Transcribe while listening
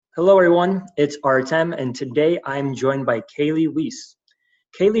Hello, everyone. It's Artem, and today I'm joined by Kaleigh Wiese.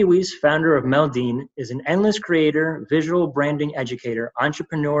 Kaleigh Wiese, founder of Meldine, is an endless creator, visual branding educator,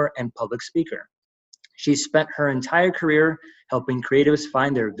 entrepreneur, and public speaker. She's spent her entire career helping creatives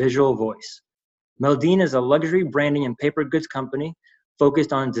find their visual voice. Meldine is a luxury branding and paper goods company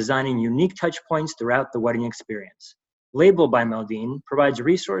focused on designing unique touchpoints throughout the wedding experience. Label by Meldine provides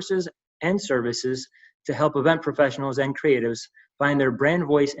resources and services to help event professionals and creatives find their brand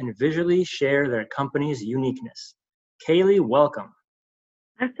voice and visually share their company's uniqueness. Kaleigh, welcome.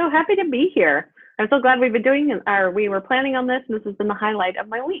 I'm so happy to be here. I'm so glad we were planning on this, and this has been the highlight of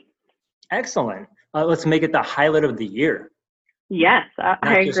my week. Excellent. Let's make it the highlight of the year. Yes, I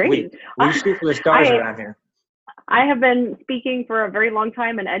Not just agree. week. We shoot for the stars I, around here. I have been speaking for a very long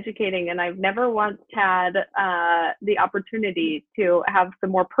time and educating, and I've never once had the opportunity to have some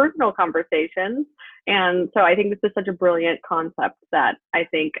more personal conversations. And so I think this is such a brilliant concept that I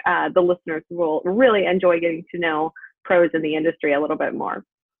think the listeners will really enjoy getting to know pros in the industry a little bit more.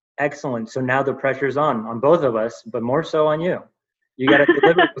 Excellent. So now the pressure's on both of us, but more so on you. You got to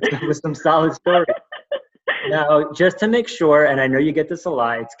deliver with some solid stories. Now, just to make sure, and I know you get this a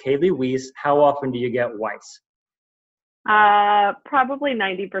lot, it's Kaleigh Wiese. How often do you get Wiese? Probably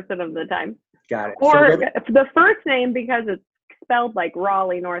 90% of the time. Got it. Or the first name, because it's spelled like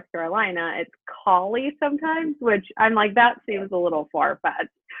Raleigh, North Carolina, it's Kaleigh sometimes, which I'm like, that seems a little far-fetched.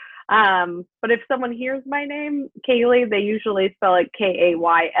 But if someone hears my name, Kaleigh, they usually spell it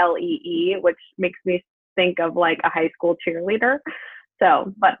Kaylee, which makes me think of like a high school cheerleader.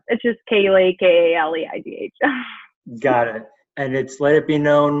 So, but it's just Kaleigh, Kaleidh. Got it. And it's let it be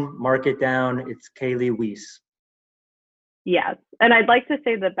known, mark it down, it's Kaleigh Wiese. Yes. And I'd like to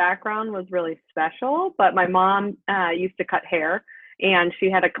say the background was really special, but my mom used to cut hair, and she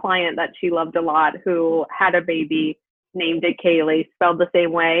had a client that she loved a lot who had a baby, named it Kaleigh, spelled the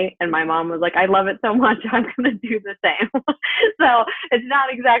same way. And my mom was like, I love it so much, I'm going to do the same. So it's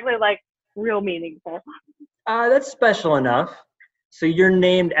not exactly like real meaningful. That's special enough. So you're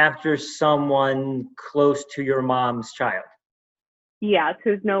named after someone close to your mom's child? Yes,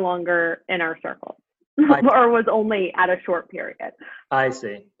 who's no longer in our circle. Or was only at a short period. I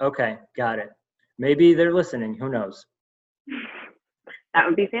see. Okay, got it. Maybe they're listening. Who knows? That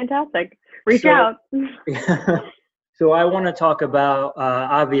would be fantastic. Reach out. So I want to talk about,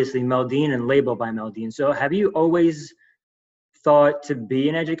 obviously, Meldine and Label by Meldine. So have you always thought to be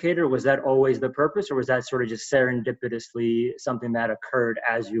an educator? Was that always the purpose, or was that sort of just serendipitously something that occurred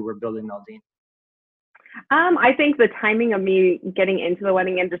as you were building Meldine? I think the timing of me getting into the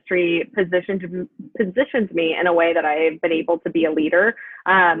wedding industry positions me in a way that I've been able to be a leader.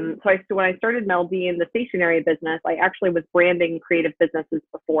 So when I started Meldine, the stationery business, I actually was branding creative businesses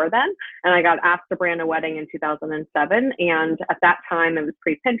before then. And I got asked to brand a wedding in 2007. And at that time, it was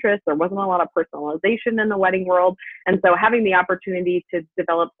pre-Pinterest. There wasn't a lot of personalization in the wedding world. And so having the opportunity to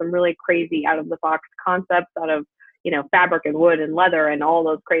develop some really crazy out-of-the-box concepts out of fabric and wood and leather and all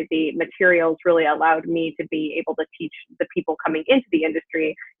those crazy materials really allowed me to be able to teach the people coming into the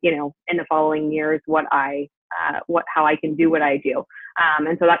industry, in the following years, how I can do what I do.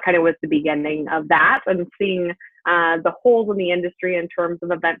 And so that kind of was the beginning of that, and seeing the holes in the industry in terms of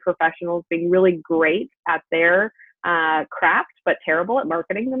event professionals being really great at their craft, but terrible at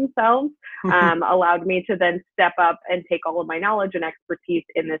marketing themselves, allowed me to then step up and take all of my knowledge and expertise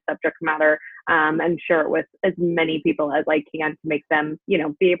in this subject matter and share it with as many people as I can to make them,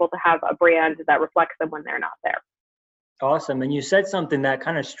 be able to have a brand that reflects them when they're not there. Awesome. And you said something that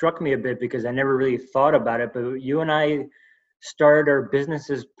kind of struck me a bit because I never really thought about it, but you and I started our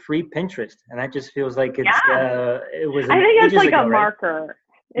businesses pre-Pinterest, and that just feels like it's, it was. I think it's like ago, a marker. Right?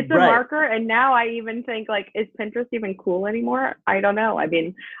 It's a marker, and now I even think, like, is Pinterest even cool anymore? I don't know. I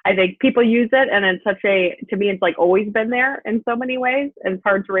mean, I think people use it, and it's to me, it's like always been there in so many ways. And it's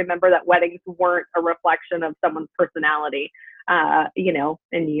hard to remember that weddings weren't a reflection of someone's personality,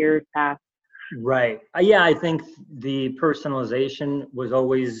 in years past. Right. Yeah, I think the personalization was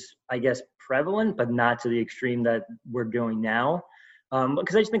always, I guess, prevalent, but not to the extreme that we're doing now.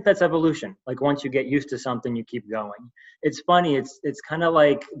 Because I just think that's evolution. Like once you get used to something, you keep going. It's funny. It's kind of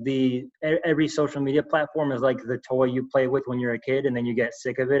like every social media platform is like the toy you play with when you're a kid, and then you get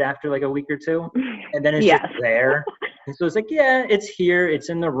sick of it after like a week or two, and then it's just there. And so it's like, yeah, it's here. It's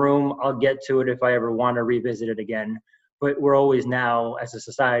in the room. I'll get to it if I ever want to revisit it again. But we're always now, as a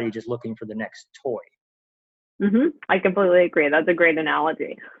society, just looking for the next toy. Mm-hmm. I completely agree. That's a great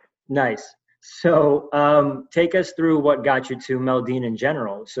analogy. Nice. So take us through what got you to Meldine in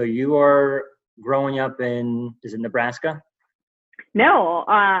general. So you are growing up is it Nebraska? No,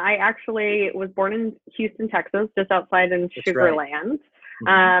 I actually was born in Houston, Texas, just outside in Sugar Land.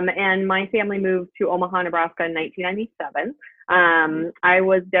 Mhm. And my family moved to Omaha, Nebraska in 1997. I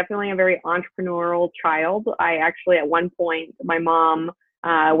was definitely a very entrepreneurial child. I actually, at one point, my mom,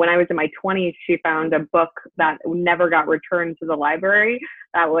 when I was in my 20s, she found a book that never got returned to the library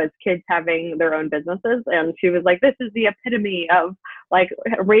that was kids having their own businesses. And she was like, this is the epitome of like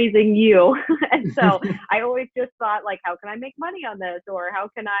raising you. And so I always just thought, like, how can I make money on this? Or how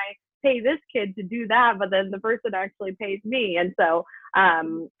can I pay this kid to do that? But then the person actually pays me. And so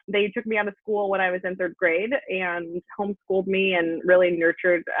they took me out of school when I was in third grade and homeschooled me and really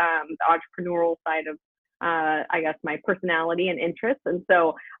nurtured the entrepreneurial side of, I guess, my personality and interests. And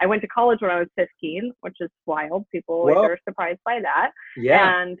so I went to college when I was 15, which is wild. People always Whoa. are surprised by that.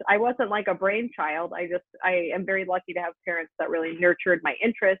 Yeah. And I wasn't like a brainchild. I am very lucky to have parents that really nurtured my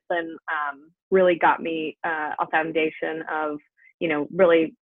interests and really got me a foundation of,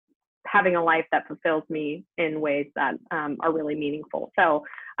 really having a life that fulfills me in ways that are really meaningful. So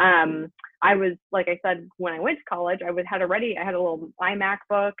I was, like I said, when I went to college, I had a little iMac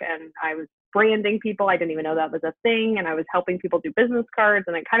book and I was branding people. I didn't even know that was a thing. And I was helping people do business cards.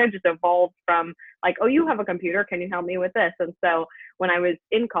 And it kind of just evolved from like, oh, you have a computer. Can you help me with this? And so when I was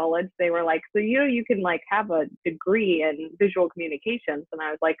in college, they were like, so you can like have a degree in visual communications. And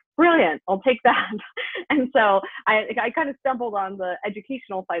I was like, brilliant, I'll take that. And so I kind of stumbled on the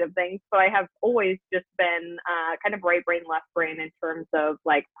educational side of things, but I have always just been kind of right brain, left brain in terms of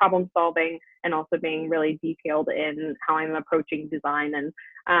like problem solving and also being really detailed in how I'm approaching design. And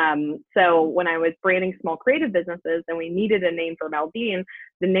so when I was branding small creative businesses and we needed a name for Maldine,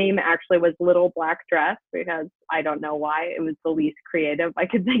 the name actually was Little Black Dress because I don't know why. It was the least creative I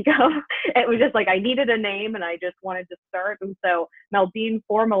could think of. It was just like I needed a name and I just wanted to start. And so Maldine,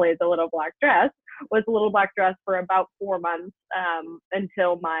 formerly the Little Black Dress, was a Little Black Dress for about 4 months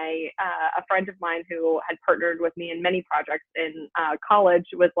until a friend of mine who had partnered with me in many projects in college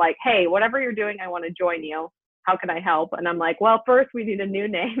was like, hey, whatever you're doing, I want to join you. How can I help? And I'm like, well, first we need a new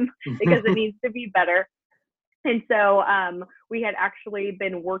name because it needs to be better. And so we had actually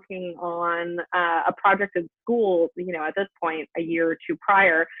been working on a project in school, at this point, a year or two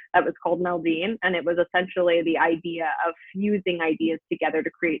prior, that was called Maldine. And it was essentially the idea of fusing ideas together to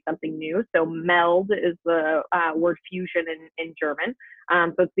create something new. So meld is the word fusion in German.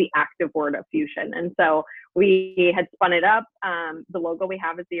 So it's the active word of fusion. And so we had spun it up. The logo we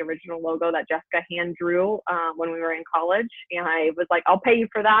have is the original logo that Jessica hand drew when we were in college. And I was like, I'll pay you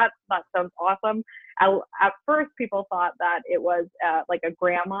for that. That sounds awesome. At first, people thought that it was like a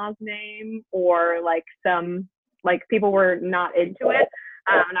grandma's name or like people were not into it.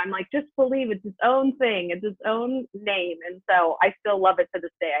 And I'm like, just believe it's its own thing. It's its own name. And so I still love it to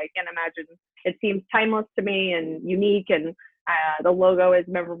this day. I can't imagine. It seems timeless to me and unique. And the logo is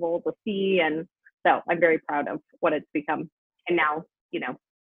memorable to see. And so I'm very proud of what it's become. And now,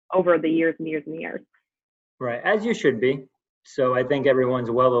 over the years and years and years. Right, as you should be. So I think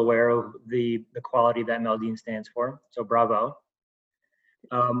everyone's well aware of the quality that Maldine stands for. So bravo.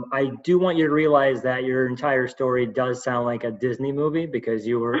 I do want you to realize that your entire story does sound like a Disney movie because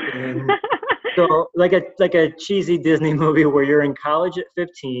you were in like a cheesy Disney movie where you're in college at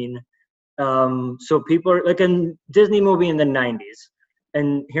 15. So people are like a Disney movie in the 90s.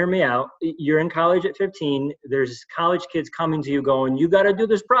 And hear me out. You're in college at 15. There's college kids coming to you going, you got to do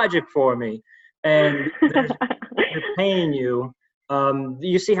this project for me. And they're paying you.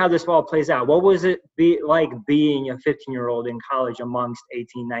 You see how this all plays out. What was it like being a 15-year-old in college amongst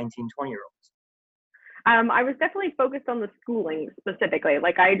 18, 19, 20-year-olds? I was definitely focused on the schooling specifically.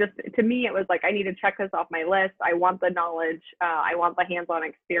 Like to me, it was like, I need to check this off my list. I want the knowledge. I want the hands-on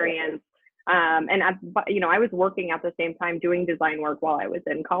experience. And I was working at the same time doing design work while I was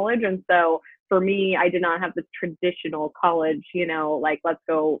in college. And so for me, I did not have the traditional college, like let's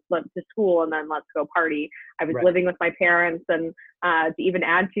go to school and then let's go party. I was living with my parents. And to even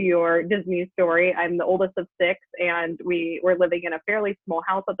add to your Disney story, I'm the oldest of 6 and we were living in a fairly small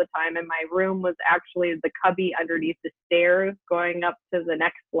house at the time. And my room was actually the cubby underneath the stairs going up to the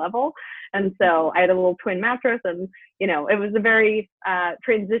next level. And so I had a little twin mattress and, it was a very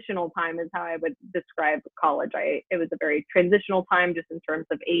transitional time is how I would describe college. It was a very transitional time just in terms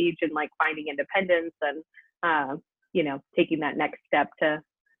of age and like finding independence and, taking that next step to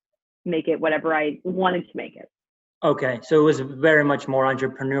make it whatever I wanted to make it. Okay, so it was very much more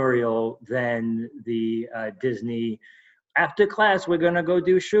entrepreneurial than the Disney. After class, we're gonna go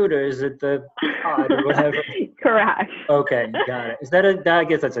do shooters at the pod or whatever. Correct. Okay, got it. Is that I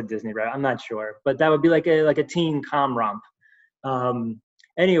guess that's a Disney, right? I'm not sure, but that would be like a teen com romp.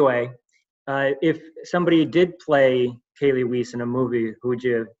 Anyway, if somebody did play Kaleigh Wiese in a movie, who would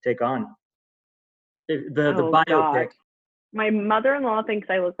you take on? The biopic. God. My mother-in-law thinks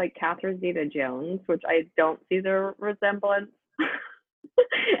I look like Catherine Zeta-Jones, which I don't see the resemblance.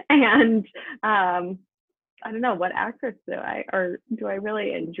 And I don't know, what actress do I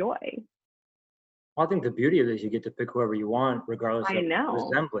really enjoy? I think the beauty of it is you get to pick whoever you want, regardless I of know.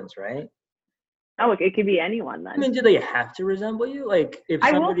 resemblance, right? Oh, it could be anyone I mean, then. do they have to resemble you? Like, if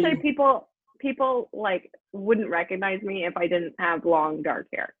I will say somebody, people like wouldn't recognize me if I didn't have long dark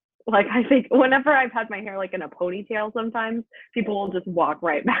hair. Like I think whenever I've had my hair like in a ponytail sometimes, people will just walk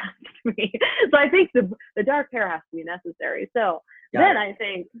right past me. So I think the dark hair has to be necessary. So got then it. I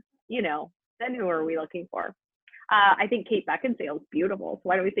think, then who are we looking for? I think Kate Beckinsale is beautiful. So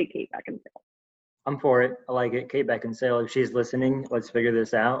why don't we say Kate Beckinsale? I'm for it. I like it. Kate Beckinsale, if she's listening, let's figure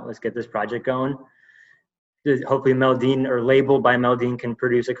this out. Let's get this project going. Hopefully, Meldine or labeled by Meldine can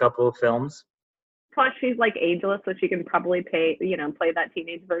produce a couple of films. Plus, she's like ageless, so she can probably play that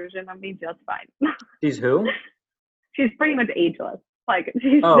teenage version of me just fine. She's who? She's pretty much ageless. Like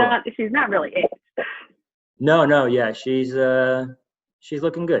Oh, she's not really aged. no, yeah, she's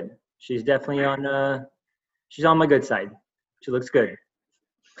looking good. She's definitely she's on my good side. She looks good.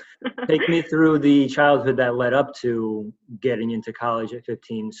 Take me through the childhood that led up to getting into college at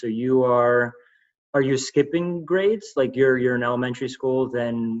 15. So are you skipping grades? Like you're in elementary school,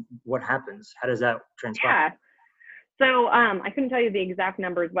 then what happens? How does that transpire? Yeah. So I couldn't tell you the exact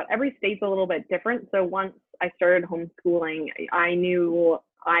numbers, but every state's a little bit different. So once I started homeschooling, I knew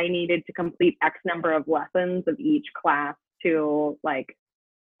I needed to complete X number of lessons of each class to like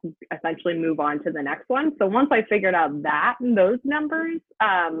essentially move on to the next one. So once I figured out those numbers,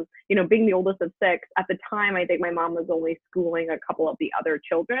 being the oldest of six at the time, I think my mom was only schooling a couple of the other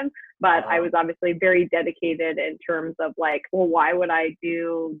children, but I was obviously very dedicated in terms of like, well, why would I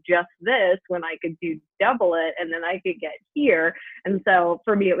do just this when I could do double it and then I could get here? And so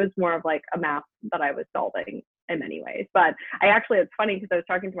for me, it was more of like a math that I was solving in many ways. But it's funny because I was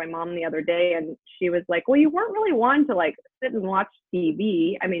talking to my mom the other day and she was like, well, you weren't really one to like sit and watch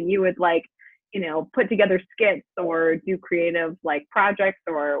TV. I mean, you would like, put together skits or do creative like projects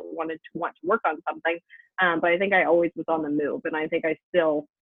or want to work on something. But I think I always was on the move, and I think I still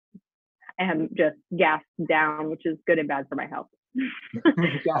am just gassed down, which is good and bad for my health.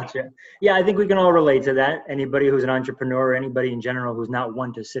 Gotcha. Yeah, I think we can all relate to that. Anybody who's an entrepreneur, or anybody in general who's not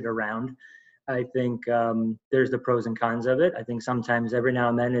one to sit around. I think there's the pros and cons of it. I think sometimes every now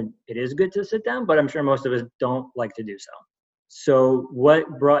and then it is good to sit down, but I'm sure most of us don't like to do so. So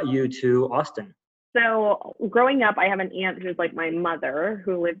what brought you to Austin? So growing up, I have an aunt who's like my mother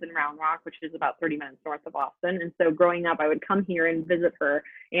who lives in Round Rock, which is about 30 minutes north of Austin. And so growing up, I would come here and visit her.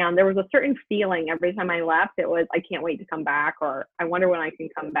 And there was a certain feeling every time I left. It was, I can't wait to come back, or I wonder when I can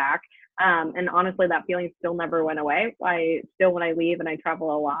come back. And honestly, that feeling still never went away. When I leave and I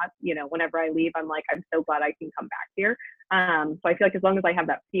travel a lot, whenever I leave, I'm like, I'm so glad I can come back here. So I feel like as long as I have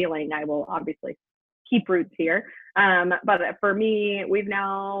that feeling, I will obviously keep roots here. But for me, we've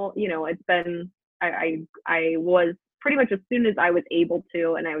now, it's been, I was pretty much as soon as I was able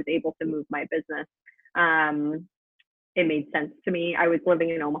to, and I was able to move my business, it made sense to me. I was living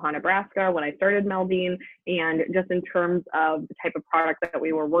in Omaha, Nebraska when I started Meldine, and just in terms of the type of product that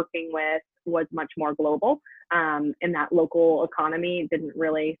we were working with was much more global. And that local economy didn't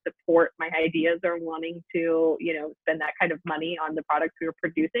really support my ideas or wanting to, spend that kind of money on the products we were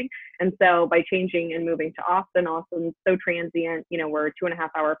producing. And so by changing and moving to Austin's so transient, we're a 2.5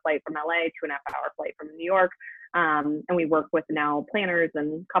 hour flight from LA, 2.5 hour flight from New York. And we work with now planners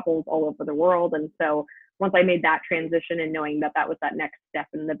and couples all over the world. And so once I made that transition and knowing that was that next step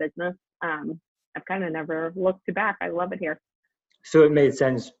in the business, I've kind of never looked back. I love it here. So it made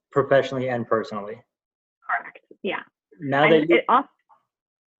sense professionally and personally. Correct. Yeah. Now that you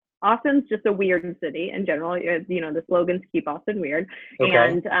Austin's just a weird city in general. The slogans keep Austin weird. okay.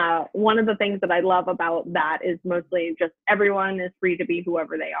 And one of the things that I love about that is mostly just everyone is free to be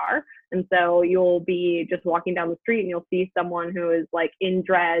whoever they are. And so you'll be just walking down the street and you'll see someone who is like in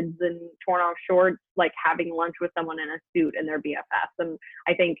dreads and torn off shorts, like having lunch with someone in a suit and their BFF. And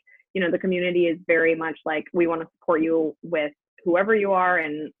I think, the community is very much like, we want to support you with whoever you are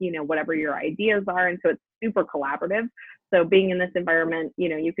and, whatever your ideas are. And so it's super collaborative. So being in this environment,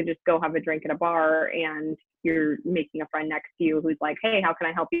 you could just go have a drink at a bar and you're making a friend next to you who's like, hey, how can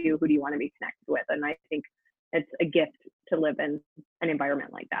I help you? Who do you want to be connected with? And I think it's a gift to live in an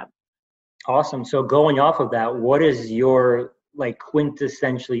environment like that. Awesome. So going off of that, what is your like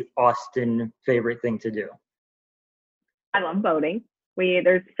quintessentially Austin favorite thing to do? I love boating.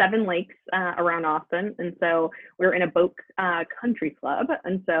 There's 7 lakes around Austin, and so we're in a boat country club,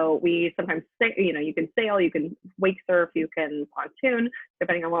 and so we sometimes you can sail, you can wake surf, you can pontoon,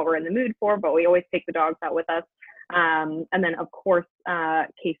 depending on what we're in the mood for. But we always take the dogs out with us. And then, of course,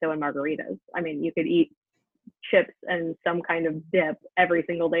 queso and margaritas. I mean, you could eat chips and some kind of dip every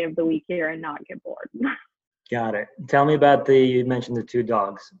single day of the week here and not get bored. Got it. Tell me about you mentioned the two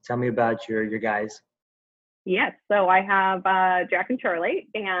dogs. Tell me about your guys. Yes, so I have Jack and Charlie,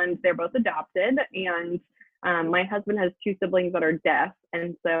 and they're both adopted. And my husband has two siblings that are deaf.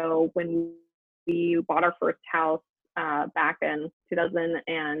 And so when we bought our first house back in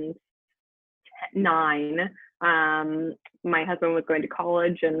 2009, my husband was going to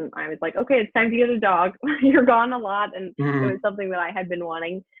college, and I was like, okay, it's time to get a dog. You're gone a lot. And it was something that I had been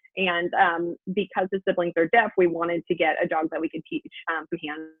wanting. And because his siblings are deaf, we wanted to get a dog that we could teach some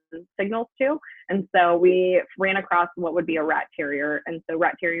hand signals to. And so we ran across what would be a rat terrier. And so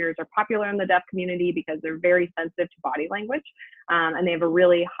rat terriers are popular in the deaf community because they're very sensitive to body language, and they have a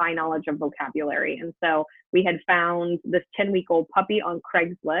really high knowledge of vocabulary. And so we had found this 10-week-old puppy on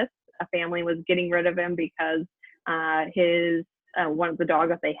Craigslist. A family was getting rid of him because his one of the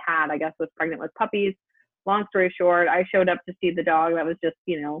dogs that they had, I guess, was pregnant with puppies. Long story short, I showed up to see the dog that was just,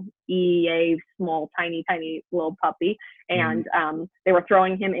 a small, tiny little puppy. And they were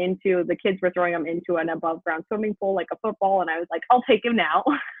throwing him the kids were throwing him into an above ground swimming pool like a football. And I was like, I'll take him now.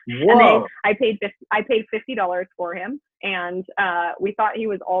 Whoa. And I paid $50 for him. And we thought he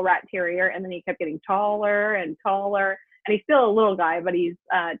was all rat terrier. And then he kept getting taller and taller. And he's still a little guy, but he's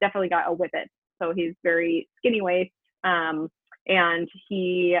definitely got a whippet. So he's very skinny waist. And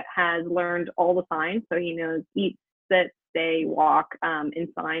he has learned all the signs. So he knows eat, sit, stay, walk in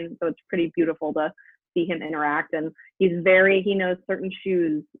signs. So it's pretty beautiful to see him interact. And he knows certain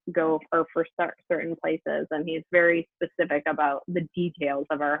shoes go for certain places. And he's very specific about the details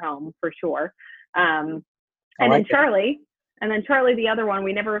of our home for sure. And then Charlie, the other one,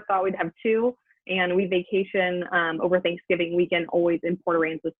 we never thought we'd have two. And we vacation over Thanksgiving weekend, always in Port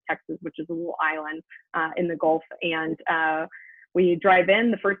Aransas, Texas, which is a little island in the Gulf. And we drive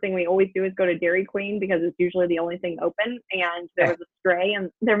in. The first thing we always do is go to Dairy Queen because it's usually the only thing open. And there was a stray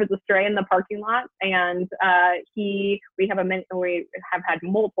in the parking lot. And we have had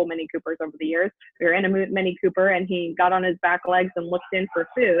multiple Mini Coopers over the years. We were in a Mini Cooper, and he got on his back legs and looked in for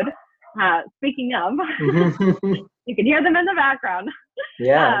food. Speaking of, you can hear them in the background.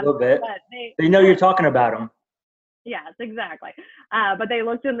 Yeah, a little bit. They know you're talking about them. Yes, exactly. But he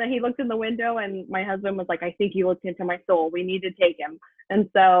looked in the window, and my husband was like, I think he looked into my soul. We need to take him. And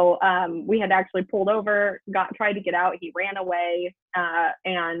so we had actually pulled over, tried to get out. He ran away.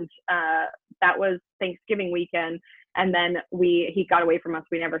 And that was Thanksgiving weekend. And then he got away from us.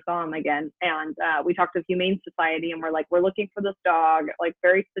 We never saw him again. And we talked to Humane Society, and we're like, we're looking for this dog, like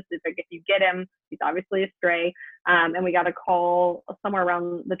very specific. If you get him, he's obviously a stray. And we got a call somewhere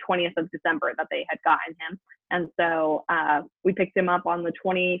around the 20th of December that they had gotten him. And so we picked him up on the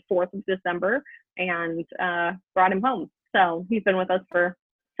 24th of December and brought him home. So he's been with us for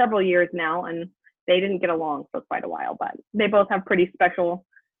several years now, and they didn't get along for quite a while, but they both have pretty special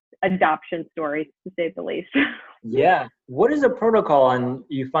adoption stories, to say the least. Yeah. What is the protocol on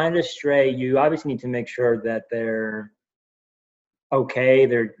you find a stray? You obviously need to make sure that they're okay.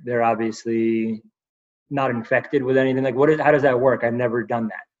 They're obviously not infected with anything. Like how does that work? I've never done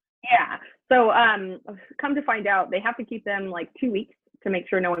that. Yeah. So come to find out, they have to keep them like 2 weeks to make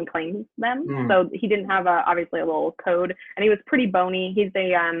sure no one claims them. So he didn't have obviously a little code, and he was pretty bony. He's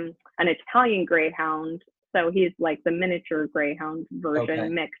an Italian Greyhound. So he's like the miniature Greyhound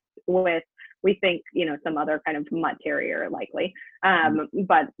version mixed with, we think, some other kind of mutt terrier likely,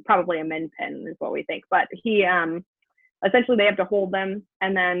 but probably a min pin is what we think. But he, essentially they have to hold them.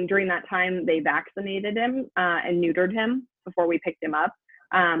 And then during that time, they vaccinated him and neutered him before we picked him up.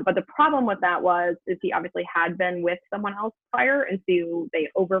 But the problem with that is he obviously had been with someone else prior. And so they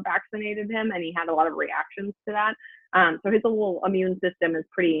over vaccinated him, and he had a lot of reactions to that. So his little immune system is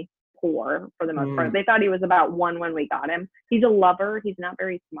pretty poor for the most part. They thought he was about 1 when we got him. He's a lover. He's not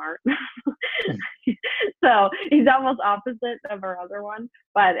very smart. So he's almost opposite of our other one.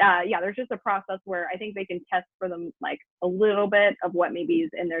 But there's just a process where I think they can test for them like a little bit of what maybe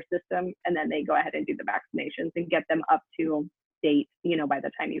is in their system, and then they go ahead and do the vaccinations and get them up to date, by the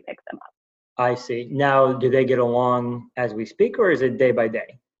time you pick them up. I see. Now, do they get along as we speak, or is it day by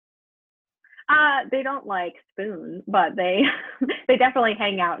day? They don't like spoon, but they definitely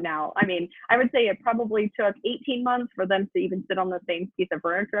hang out now. I mean, I would say it probably took 18 months for them to even sit on the same piece of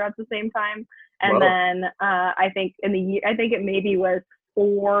furniture at the same time. And then I think it maybe was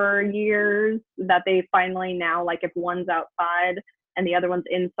 4 years that they finally now, like if one's outside, and the other one's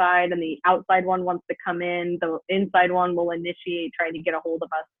inside, and the outside one wants to come in. The inside one will initiate trying to get a hold of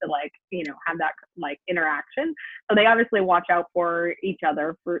us to like, have that like interaction. So they obviously watch out for each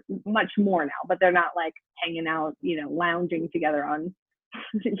other for much more now, but they're not like hanging out, lounging together on,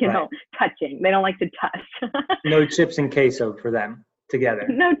 Right. touching. They don't like to touch. No chips and queso for them together.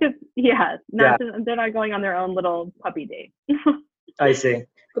 No, just, yeah, Yeah, they're not going on their own little puppy date. I see.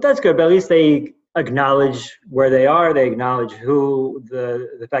 But that's good. But at least they acknowledge where they are. They acknowledge who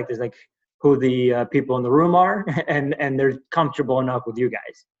the fact is like who the people in the room are, and they're comfortable enough with you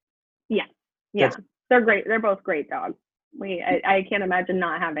guys. Yeah, yeah, That's they're great. They're both great dogs. I can't imagine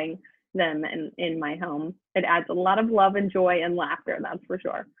not having them in my home. It adds a lot of love and joy and laughter, that's for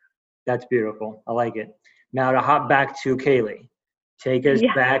sure. that's beautiful. I like it. Now to hop back to Kaleigh. Take us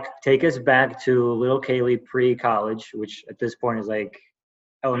Yeah. back. Take us back to little Kaleigh pre-college, which at this point is like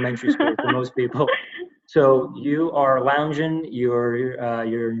elementary school for most people. So you are lounging. You're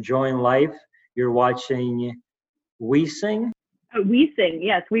enjoying life. You're watching Wiese. Oh, we sing,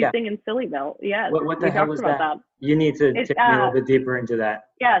 yes, we Yeah. sing in Sillyville. Yes, What the we hell talked was about that? that. You need to It take me a little bit deeper into that.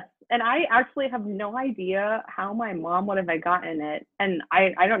 Yes, and I actually have no idea how my mom would have gotten it, and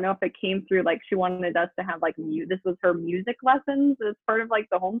I don't know if it came through like she wanted us to have like this was her music lessons as part of like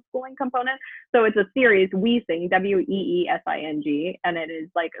the homeschooling component. So it's a series, We Sing, WEESING, and it is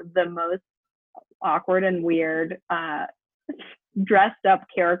like the most awkward and weird dressed up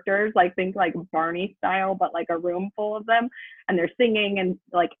characters, like think like Barney style, but like a room full of them, and they're singing and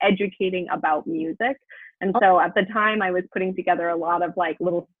like educating about music. And so at the time I was putting together a lot of like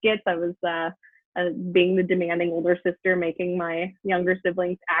little skits. I was being the demanding older sister, making my younger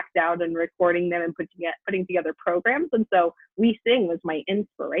siblings act out and recording them and putting together programs. And so We Sing was my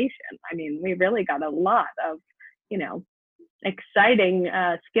inspiration. I mean, we really got a lot of, exciting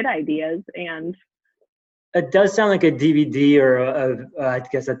skit ideas. And It does sound like a DVD or I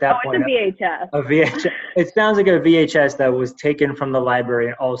guess at that it's point a VHS. a VHS. It sounds like a VHS that was taken from the library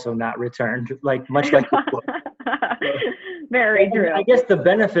and also not returned, like much like the book. Very true. I guess the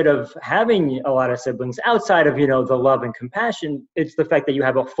benefit of having a lot of siblings outside of the love and compassion, it's the fact that you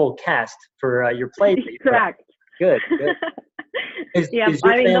have a full cast for your play. Correct. Good. Is Yeah, your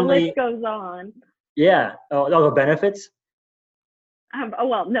I mean family, the list goes on. Yeah. All the benefits.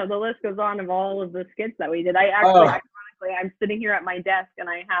 Well, no, the list goes on of all of the skits that we did. I Oh. ironically, I'm sitting here at my desk and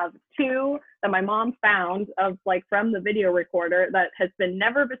I have two that my mom found of like from the video recorder that has been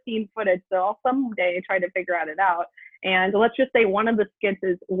never seen footage. So I'll someday try to figure it out. And let's just say one of the skits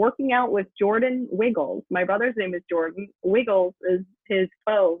is working out with Jordan Wiggles. My brother's name is Jordan. Wiggles is his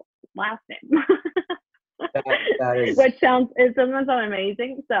faux last name. That is, Which sounds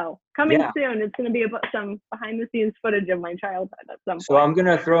amazing. So coming Yeah. soon, it's going to be some behind the scenes footage of my childhood at some So point. I'm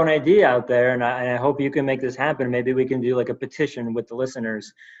gonna throw an idea out there, and I hope you can make this happen. Maybe we can do like a petition with the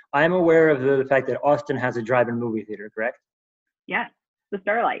listeners. I'm aware of the fact that Austin has a drive-in movie theater, correct? Yes, the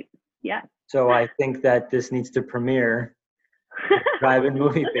Starlight. Yes. So I think that this needs to premiere a drive-in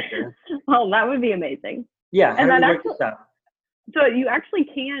movie theater. Well, that would be amazing. Yeah, how And do we that work this out? So you actually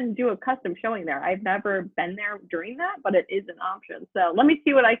can do a custom showing there. I've never been there during that, but it is an option. So let me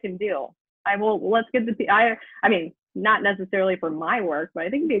see what I can do. Let's get I mean, not necessarily for my work, but I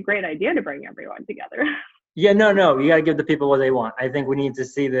think it'd be a great idea to bring everyone together. Yeah, no, you gotta give the people what they want. I think we need to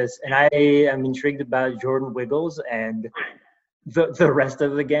see this, and I am intrigued about Jordan Wiggles and the rest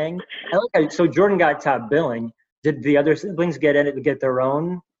of the gang. So Jordan got top billing. Did the other siblings get their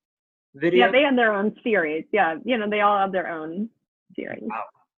own video? Yeah, they had their own series. Yeah, they all have their own series. Wow.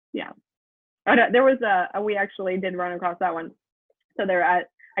 Yeah. There was we actually did run across that one. So they're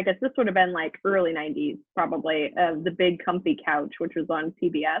I guess this would have been like early 90s, probably, the Big Comfy Couch, which was on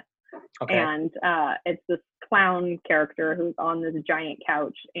PBS. Okay. And it's this clown character who's on this giant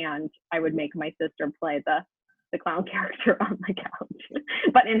couch, and I would make my sister play the clown character on the couch,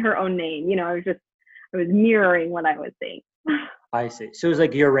 but in her own name. I was mirroring what I was seeing. I see. So it was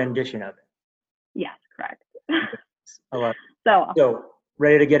like your rendition of it. Yes, correct. I love it. So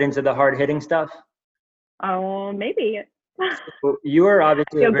ready to get into the hard-hitting stuff? Oh, maybe. So you are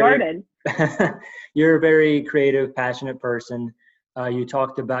obviously guarded. You're a very creative, passionate person. You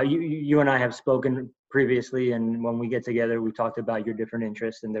talked about you and I have spoken previously, and when we get together, we talked about your different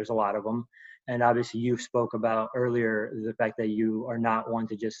interests, and there's a lot of them. And obviously, you spoke about earlier the fact that you are not one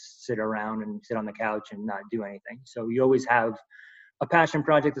to just sit around and sit on the couch and not do anything. So you always have a passion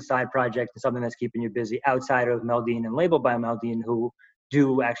project, a side project, something that's keeping you busy outside of Meldine and Labeled by Meldine, who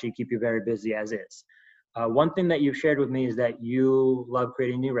do actually keep you very busy as is. One thing that you've shared with me is that you love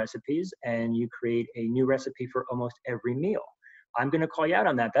creating new recipes, and you create a new recipe for almost every meal. I'm going to call you out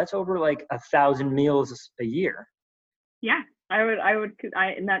on that. That's over like 1,000 meals a year. Yeah,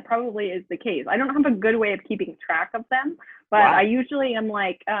 And that probably is the case. I don't have a good way of keeping track of them, but Wow. I usually am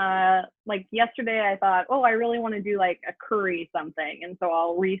like yesterday I thought, oh, I really want to do like a curry something. And so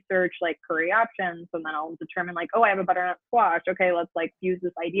I'll research like curry options and then I'll determine like, oh, I have a butternut squash. Okay, let's like fuse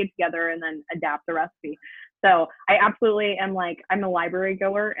this idea together and then adapt the recipe. So I absolutely am like, I'm a library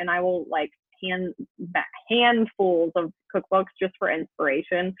goer and I will like hand handfuls of cookbooks just for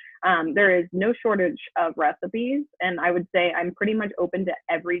inspiration. There is no shortage of recipes, and I would say I'm pretty much open to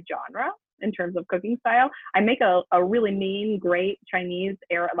every genre in terms of cooking style. I make a really mean, great Chinese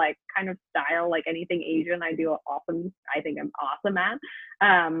era like kind of style, like anything Asian. I do awesome. I think I'm awesome at.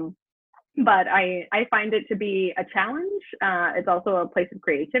 But I find it to be a challenge. It's also a place of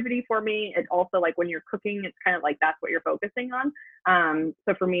creativity for me. It's also like when you're cooking, it's kind of like that's what you're focusing on.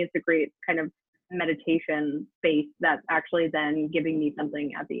 So for me, it's a great kind of meditation space that's actually then giving me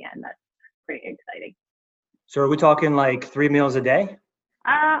something at the end that's pretty exciting. So are we talking like 3 meals a day?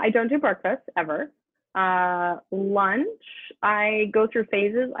 I don't do breakfast ever. Lunch, I go through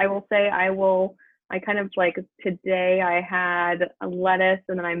phases. I will say I kind of like today I had a lettuce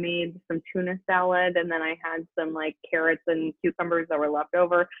and then I made some tuna salad and then I had some like carrots and cucumbers that were left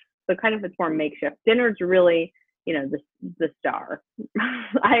over. So kind of it's more makeshift. Dinner's really, the star.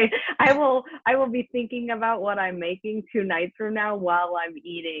 I will be thinking about what I'm making 2 nights from now while I'm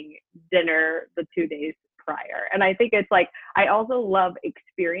eating dinner the 2 days prior. And I think it's like I also love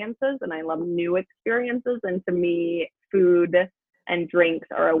experiences and I love new experiences. And to me, food and drinks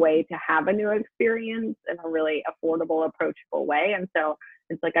are a way to have a new experience in a really affordable, approachable way. And so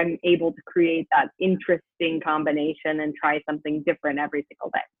it's like I'm able to create that interesting combination and try something different every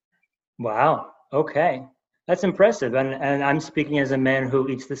single day. Wow. Okay. That's impressive. And I'm speaking as a man who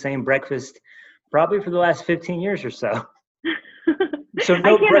eats the same breakfast probably for the last 15 years or so. So I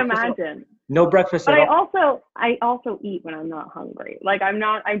no can't breakfast, imagine. no breakfast But at all. I also eat when I'm not hungry. Like I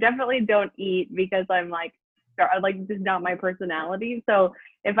definitely don't eat because I'm like this is not my personality. So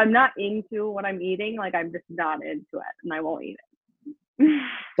if I'm not into what I'm eating, like I'm just not into it and I won't eat it.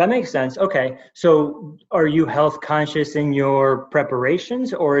 That makes sense. Okay. So are you health conscious in your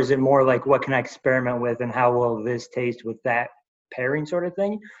preparations, or is it more like what can I experiment with and how will this taste with that pairing sort of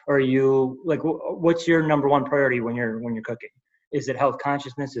thing? Or are you like what's your number one priority when you're cooking? Is it health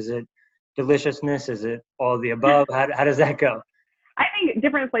consciousness? Is it deliciousness? Is it all of the above? How does that go? I think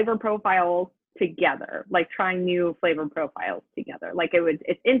different flavor profiles together, like trying new flavor profiles together. Like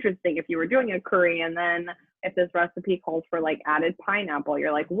it's interesting if you were doing a curry and then if this recipe calls for like added pineapple,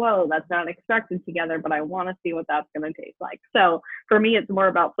 you're like, whoa, that's not expected together, but I want to see what that's going to taste like. So for me, it's more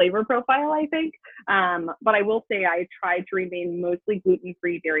about flavor profile, I think. But I will say I try to remain mostly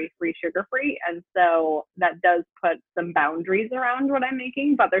gluten-free, dairy-free, sugar-free. And so that does put some boundaries around what I'm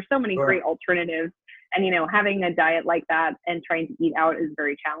making, but there's so many Sure. great alternatives. And, having a diet like that and trying to eat out is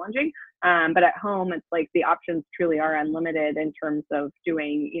very challenging. But at home, it's like the options truly are unlimited in terms of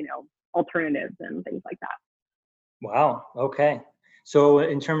doing, alternatives and things like that. Wow. Okay. So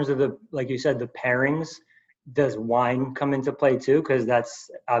in terms of like you said, the pairings, does wine come into play too? Because that's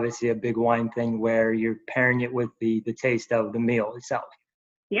obviously a big wine thing where you're pairing it with the taste of the meal itself.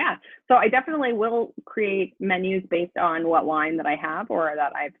 Yeah. So I definitely will create menus based on what wine that I have or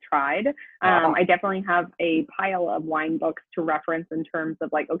that I've tried. Wow. I definitely have a pile of wine books to reference in terms of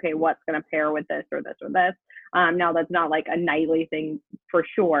like, okay, what's going to pair with this or this or this. Now that's not like a nightly thing for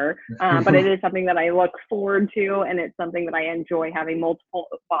sure, but it is something that I look forward to. And it's something that I enjoy having multiple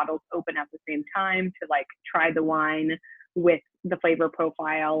bottles open at the same time to like try the wine with the flavor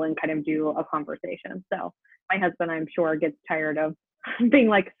profile and kind of do a conversation. So my husband, I'm sure, gets tired of being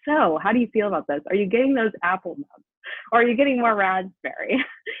like, so how do you feel about this? Are you getting those apple nuts? Or are you getting more raspberry?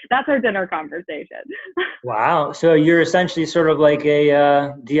 That's our dinner conversation. Wow. So you're essentially sort of like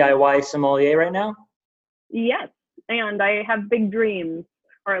a DIY sommelier right now? Yes. And I have big dreams,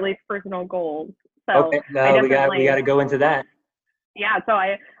 or at least personal goals. So Okay. I No, we got definitely, to go into that. yeah, so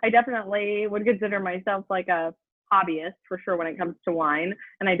I definitely would consider myself like a hobbyist for sure when it comes to wine.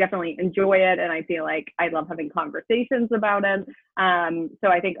 And I definitely enjoy it. And I feel like I love having conversations about it. So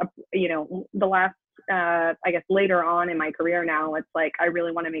I think, the last, I guess later on in my career now, it's like I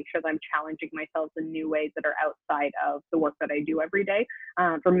really want to make sure that I'm challenging myself in new ways that are outside of the work that I do every day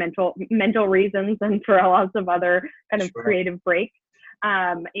for mental reasons and for lots of other kind of Sure. creative breaks.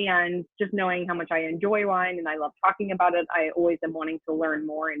 And just knowing how much I enjoy wine and I love talking about it, I always am wanting to learn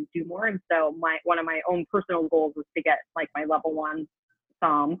more and do more. And so one of my own personal goals is to get like my level 1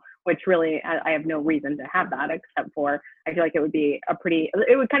 Somm, which really I have no reason to have that except for I feel like it would be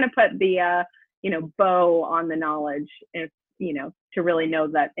it would kind of put the bow on the knowledge if to really know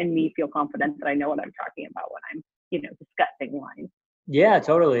that and me feel confident that I know what I'm talking about when I'm disgusting wine. Yeah,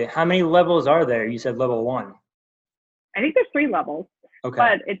 totally. How many levels are there? You said level 1. I think there's 3 levels, Okay.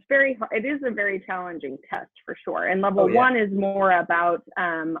 but it is a very challenging test for sure. And level Oh, yeah. 1 is more about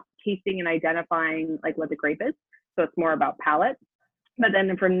tasting and identifying like what the grape is. So it's more about palate. But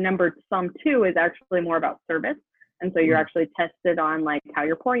then for number 2 is actually more about service. And so you're actually tested on like how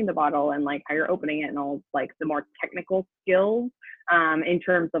you're pouring the bottle and like how you're opening it and all like the more technical skills in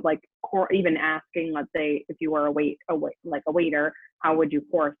terms of like even asking, let's say if you were a waiter, how would you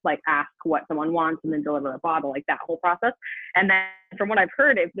ask what someone wants and then deliver a bottle, like that whole process. And then from what I've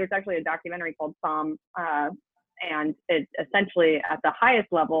heard, there's actually a documentary called Somm, and it essentially at the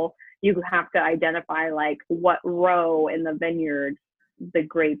highest level, you have to identify like what row in the vineyard the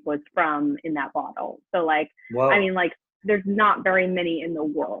grape was from in that bottle. So like, Whoa. I mean, like there's not very many in the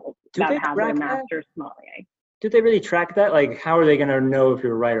world that have their master's sommelier. Do they really track that? Like, how are they going to know if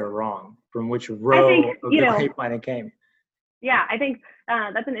you're right or wrong from which row of the grapevine it came? Yeah, I think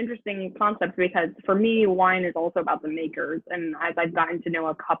that's an interesting concept because for me, wine is also about the makers. And as I've gotten to know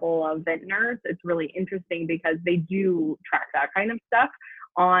a couple of vintners, it's really interesting because they do track that kind of stuff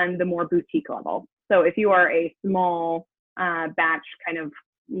on the more boutique level. So if you are a small batch kind of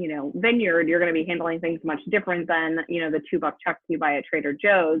vineyard, you're going to be handling things much different than the $2 chuck you buy at Trader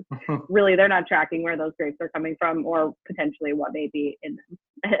Joe's. Really, they're not tracking where those grapes are coming from or potentially what may be in them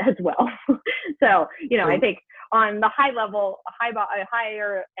as well. So I think on the high level, a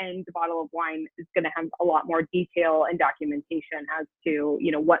higher end bottle of wine is going to have a lot more detail and documentation as to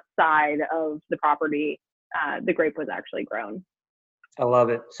what side of the property the grape was actually grown. I love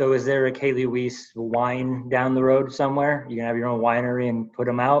it. So is there a Kaleigh Wiese wine down the road somewhere? You can have your own winery and put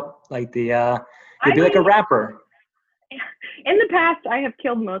them out like you'd be like a rapper. In the past, I have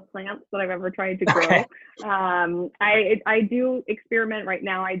killed most plants that I've ever tried to grow. Okay. I do experiment right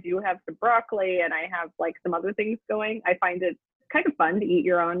now. I do have some broccoli and I have like some other things going. I find it kind of fun to eat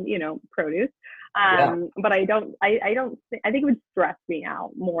your own, produce. But I think it would stress me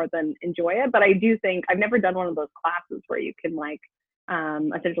out more than enjoy it. But I do think I've never done one of those classes where you can like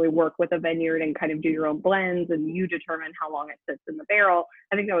essentially work with a vineyard and kind of do your own blends and you determine how long it sits in the barrel.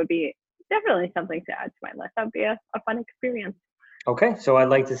 I think that would be definitely something to add to my list. That would be a fun experience. Okay, so I'd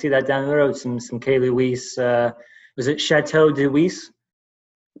like to see that down the road. Some Kaleigh Wiese. Was it Chateau de Wiese?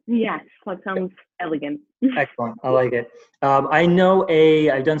 Yes, that sounds elegant. Excellent, I like it. I know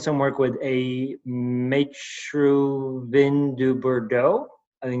I've done some work with a Maître Vin du Bordeaux.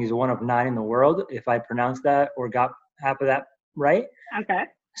 I think he's one of 9 in the world, if I pronounced that or got half of that right. Okay.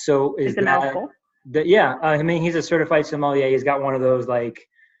 So is it's a mouthful. Yeah, I mean, he's a certified sommelier. He's got one of those like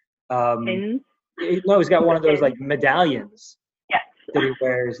pins. No, he's got one of those like medallions. Yes. That he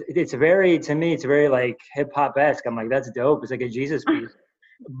wears. It's very like hip hop esque. I'm like, that's dope. It's like a Jesus piece,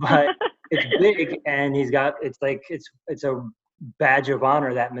 but it's big and it's a badge of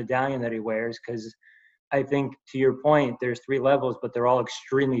honor, that medallion that he wears, because I think to your point, there's 3 levels, but they're all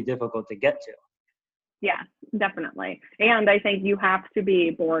extremely difficult to get to. Yeah, definitely. And I think you have to be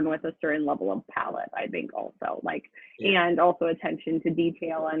born with a certain level of palate, I think also and also attention to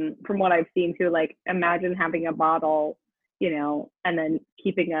detail. And from what I've seen too, like imagine having a bottle, and then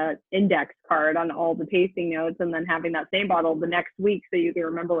keeping a index card on all the tasting notes and then having that same bottle the next week so you can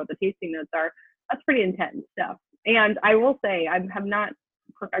remember what the tasting notes are. That's pretty intense stuff. And I will say I have not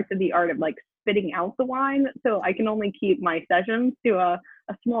perfected the art of like spitting out the wine, so I can only keep my sessions to a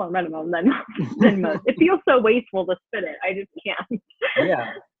smaller minimum than most. It feels so wasteful to spit it. I just can't.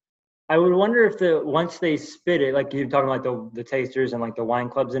 Yeah. I would wonder if once they spit it, like you're talking like the tasters and like the wine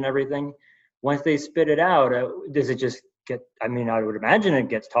clubs and everything, once they spit it out, does it just get, I mean, I would imagine it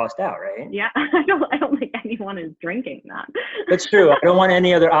gets tossed out, right? Yeah, I don't think anyone is drinking that. That's true. I don't want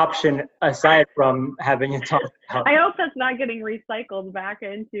any other option aside from having it tossed out. I hope that's not getting recycled back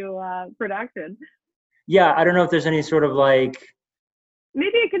into production. Yeah, I don't know if there's any sort of like,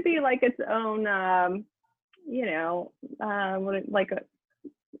 maybe it could be like its own,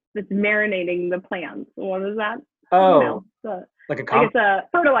 it's marinating the plants. What is that? Oh, like it's a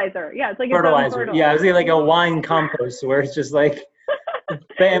fertilizer. Yeah, it's like fertilizer. Yeah, I was like a wine compost where it's just like the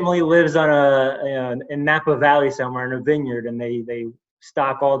family lives on in Napa Valley somewhere in a vineyard and they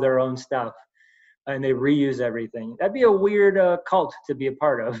stock all their own stuff and they reuse everything. That'd be a weird cult to be a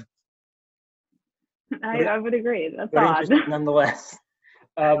part of. I would agree. That's odd. Interesting nonetheless.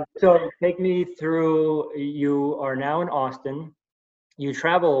 So take me through, you are now in Austin. You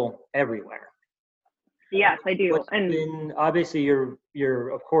travel everywhere. Yes, I do. Obviously you're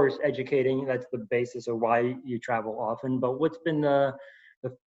of course educating. That's the basis of why you travel often. But what's been the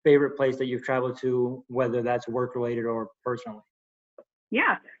favorite place that you've traveled to, whether that's work related or personally?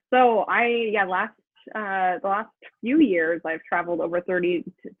 Yeah. So last last few years, I've traveled over 30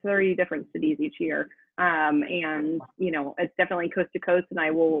 different cities each year. And, it's definitely coast to coast. And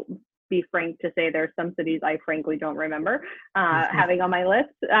I will be frank to say there's some cities I frankly don't remember having on my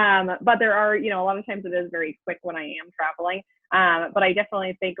list. But there are, a lot of times it is very quick when I am traveling. But I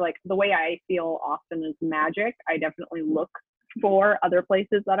definitely think like the way I feel Austin is magic. I definitely look for other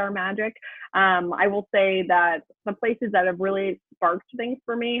places that are magic. I will say that the places that have really sparked things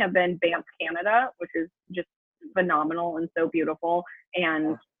for me have been Banff, Canada, which is just phenomenal and so beautiful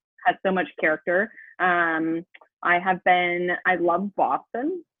and has so much character. I love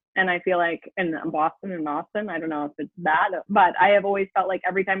Boston. And I feel like in Boston and Austin, I don't know if it's bad, but I have always felt like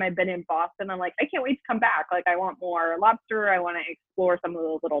every time I've been in Boston, I'm like, I can't wait to come back. Like I want more lobster. I want to explore some of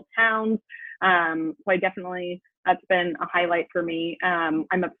those little towns. So that's been a highlight for me. I'm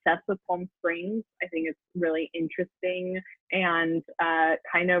obsessed with Palm Springs. I think it's really interesting and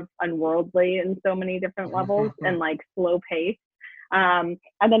kind of unworldly in so many different levels and like slow pace. And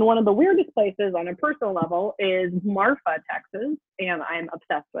then one of the weirdest places on a personal level is Marfa, Texas, and I'm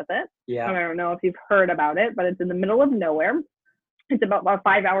obsessed with it. Yeah. I don't know if you've heard about it, but it's in the middle of nowhere. It's about a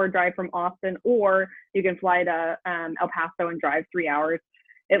 5-hour drive from Austin, or you can fly to El Paso and drive 3 hours.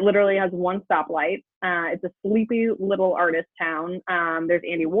 It literally has one stoplight. It's a sleepy little artist town. There's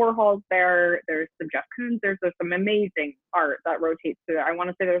Andy Warhol's there. There's some Jeff Koons. There's some amazing art that rotates through there. I want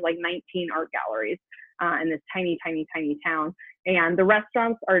to say there's like 19 art galleries in this tiny, tiny, tiny town. And the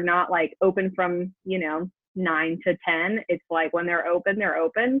restaurants are not like open from, 9 to 10. It's like when they're open,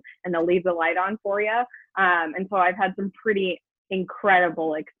 and they'll leave the light on for you. And so I've had some pretty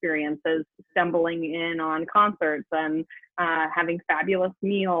incredible experiences stumbling in on concerts and having fabulous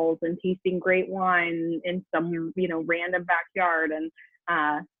meals and tasting great wine in some, random backyard. And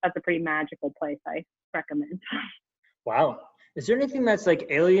that's a pretty magical place I recommend. Wow. Is there anything that's like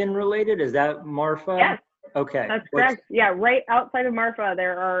alien related? Is that Marfa? Yes. Okay. That's correct. Yeah, right outside of Marfa,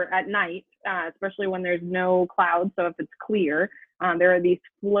 there are at night, especially when there's no clouds, so if it's clear, there are these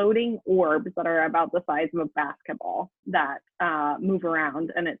floating orbs that are about the size of a basketball that move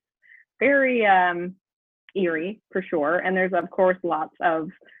around, and it's very eerie for sure. And there's of course lots of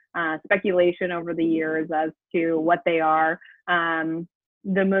speculation over the years as to what they are.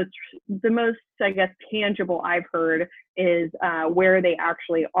 The most I guess tangible I've heard is where they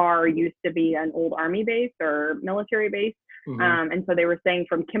actually are used to be an old army base or military base. Mm-hmm. And so they were saying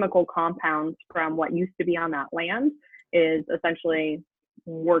from chemical compounds from what used to be on that land is essentially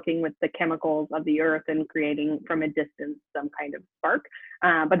working with the chemicals of the earth and creating from a distance some kind of spark.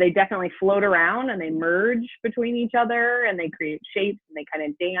 But they definitely float around and they merge between each other and they create shapes and they kind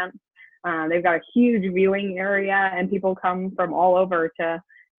of dance. They've got a huge viewing area and people come from all over to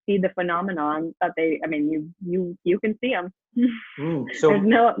see the phenomenon that you can see them. So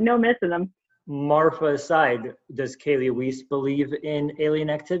there's no missing them. Marfa aside, does Kaleigh Wiese believe in alien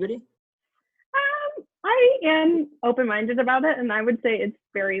activity? I am open-minded about it, and I would say it's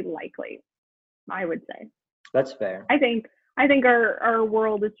very likely. I would say. That's fair. I think our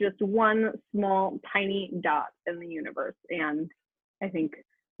world is just one small, tiny dot in the universe, and I think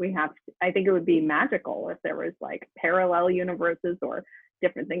it would be magical if there was like parallel universes or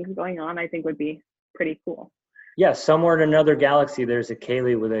different things going on. I think would be pretty cool. Yeah, somewhere in another galaxy, there's a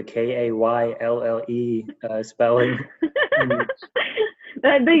Kaleigh with a Kaylle spelling.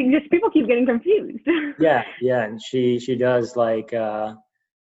 People keep getting confused. Yeah, and she does like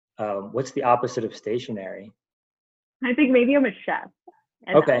what's the opposite of stationary? I think maybe I'm a chef.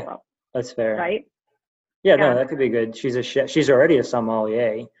 Okay, that's fair. Right? Yeah, no, that could be good. She's a chef. She's already a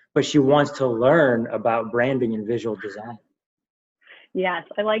sommelier, but she wants to learn about branding and visual design. Yes,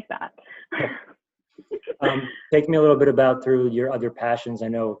 I like that. Take me a little bit through your other passions. I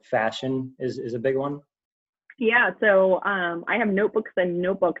know fashion is a big one. Yeah, so I have notebooks and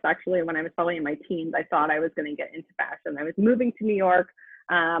notebooks. Actually, when I was probably in my teens, I thought I was going to get into fashion. I was moving to New York.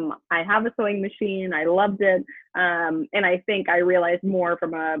 I have a sewing machine. I loved it. And I think I realized more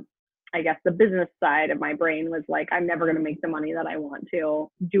from the business side of my brain was like, I'm never going to make the money that I want to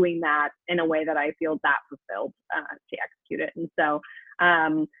doing that in a way that I feel that fulfilled to execute it. And so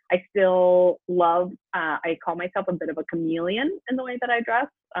I still love, I call myself a bit of a chameleon in the way that I dress.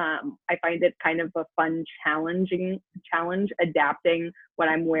 I find it kind of a fun challenge adapting what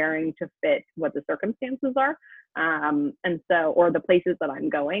I'm wearing to fit what the circumstances are. And so, or the places that I'm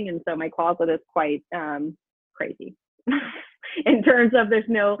going. And so my closet is quite crazy. In terms of there's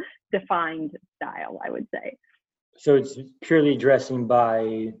no defined style, I would say. So it's purely dressing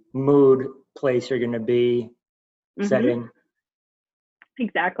by mood, place you're going to be, setting.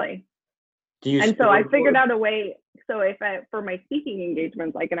 Exactly. Do you and so I figured out a way. So for my speaking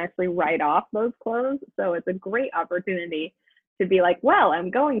engagements, I can actually write off those clothes. So it's a great opportunity to be like, well, I'm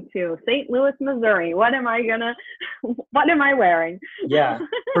going to St. Louis, Missouri. What am I wearing? Yeah.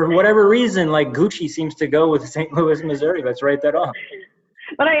 For whatever reason, like Gucci seems to go with St. Louis, Missouri. Let's write that off.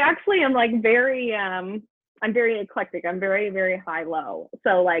 But I actually am like I'm very eclectic. I'm very, very high low.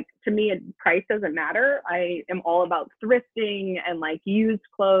 So like to me, price doesn't matter. I am all about thrifting and like used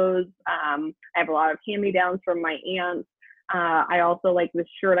clothes. I have a lot of hand-me-downs from my aunts. I also like this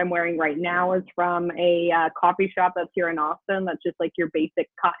shirt I'm wearing right now is from a coffee shop that's here in Austin. That's just like your basic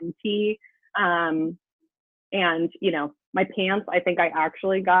cotton tee. And you know, my pants, I think I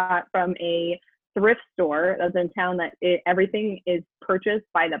actually got from a thrift store that's in town that everything is purchased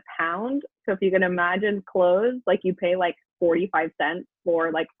by the pound. So if you can imagine clothes, like you pay like 45 cents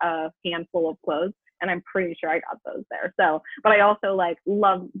for like a handful of clothes. And I'm pretty sure I got those there. So, but I also like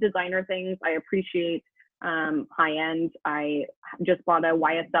love designer things. I appreciate high end. I just bought a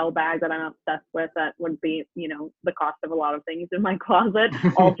YSL bag that I'm obsessed with. That would be, you know, the cost of a lot of things in my closet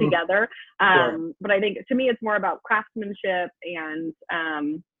altogether. Sure. But I think to me, it's more about craftsmanship and,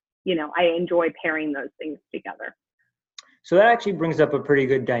 you know, I enjoy pairing those things together. So that actually brings up a pretty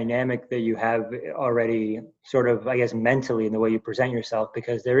good dynamic that you have already sort of, I guess, mentally in the way you present yourself,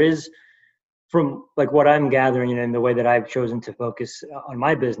 because there is, from like what I'm gathering and the way that I've chosen to focus on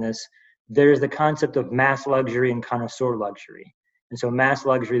my business, there's the concept of mass luxury and connoisseur luxury. And so mass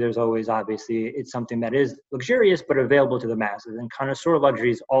luxury, there's always, obviously, it's something that is luxurious but available to the masses. And connoisseur luxury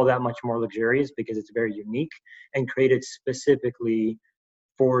is all that much more luxurious because it's very unique and created specifically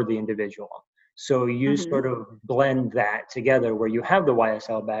for the individual. So you sort of blend that together where you have the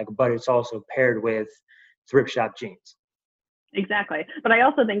YSL bag, but it's also paired with thrift shop jeans. Exactly. But I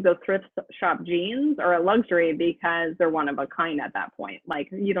also think those thrift shop jeans are a luxury because they're one of a kind at that point. Like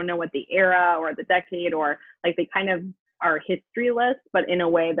you don't know what the era or the decade, or like they kind of are historyless, but in a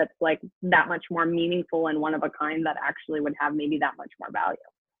way that's like that much more meaningful and one of a kind that actually would have maybe that much more value.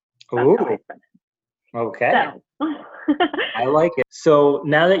 That's Ooh. how I spend it. Okay. So. I like it. So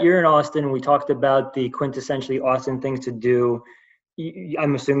now that you're in Austin, we talked about the quintessentially Austin things to do.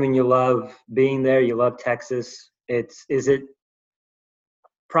 I'm assuming you love being there. You love Texas. Is it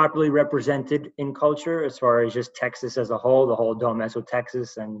properly represented in culture as far as just Texas as a whole? The whole don't mess with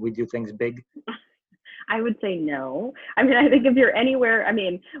Texas and we do things big. I would say no. I mean, I think if you're anywhere, I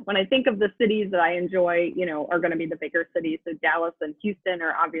mean, when I think of the cities that I enjoy, you know, are going to be the bigger cities. So Dallas and Houston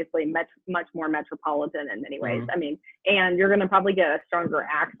are obviously much more metropolitan in many ways. I mean, and you're going to probably get a stronger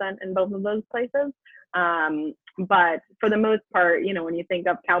accent in both of those places. But for the most part, you know, when you think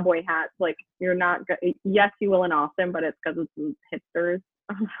of cowboy hats, like you're not, yes, you will in Austin, but it's because it's hipsters.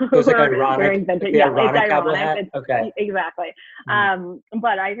 So it's like ironic. Vintage. Like yeah, ironic it's ironic. Okay. Exactly.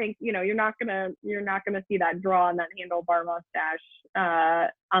 But I think, you know, you're not gonna see that draw and that handlebar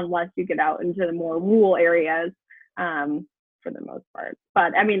mustache unless you get out into the more rural areas for the most part.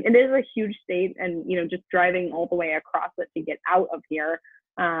 But I mean, it is a huge state, and you know, just driving all the way across it to get out of here.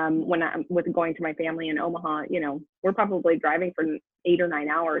 When I'm with going to my family in Omaha, you know, we're probably driving for 8 or 9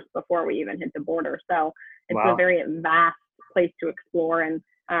 hours before we even hit the border. So it's a very vast place to explore, and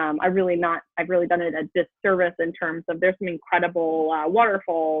I've really done it a disservice in terms of there's some incredible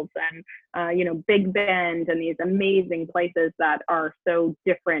waterfalls and you know, Big Bend and these amazing places that are so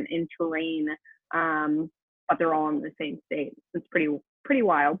different in terrain, but they're all in the same state. It's pretty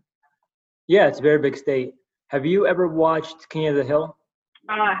wild. Yeah, it's a very big state. Have you ever watched King of the Hill?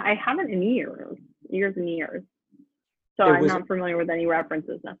 I haven't in years and years. So I'm not familiar with any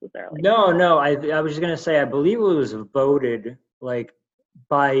references necessarily. No. I was just gonna say, I believe it was voted like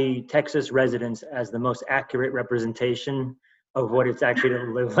by Texas residents as the most accurate representation of what it's actually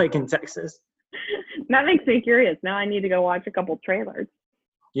to live like in Texas. That makes me curious. Now I need to go watch a couple trailers.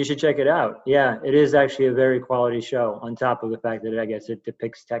 You should check it out. Yeah, it is actually a very quality show, on top of the fact that I guess it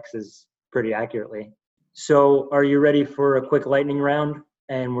depicts Texas pretty accurately. So are you ready for a quick lightning round?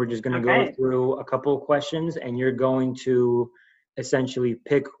 And we're just going to go through a couple of questions, and you're going to essentially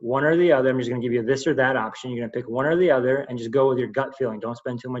pick one or the other. I'm just going to give you this or that option. You're going to pick one or the other and just go with your gut feeling. Don't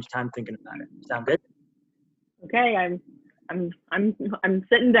spend too much time thinking about it. Sound good? Okay, I'm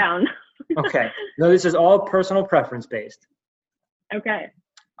sitting down. Okay. No, this is all personal preference based. Okay.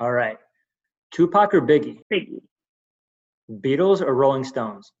 All right. Tupac or Biggie? Biggie. Beatles or Rolling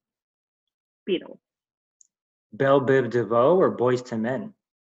Stones? Beatles. Belle Biv DeVoe or Boyz II Men?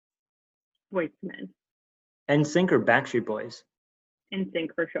 Boyz II Men. NSYNC or Backstreet Boys? NSYNC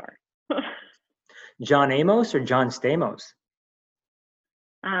for sure. John Amos or John Stamos?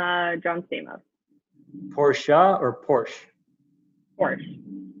 John Stamos. Porsche or Porsche? Porsche.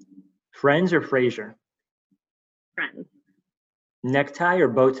 Friends or Frasier? friends. Necktie or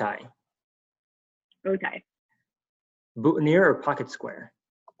bow tie? Okay, Boutonniere or pocket square?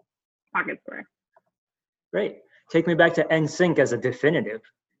 pocket square. Great. Take me back to NSYNC as a definitive.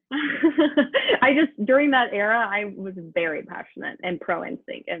 During that era, I was very passionate and pro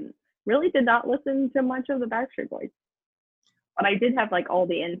NSYNC and really did not listen to much of the Backstreet Boys. But I did have like all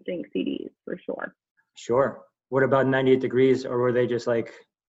the NSYNC CDs for sure. Sure. What about 98 Degrees, or were they just like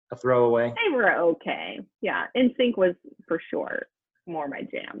a throwaway? They were okay. Yeah, NSYNC was for sure more my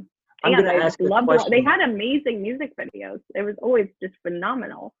jam. I'm And going to I ask just a loved question. they had amazing music videos. It was always just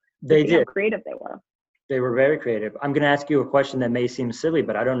phenomenal. They did. How creative they were. They were very creative. I'm going to ask you a question that may seem silly,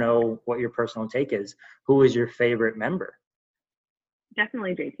 but I don't know what your personal take is. Who is your favorite member?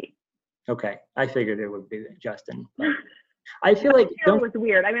 Definitely JT. Okay, I figured it would be Justin. But I feel like It was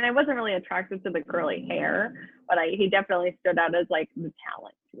weird. I mean, I wasn't really attracted to the curly hair, but he definitely stood out as like the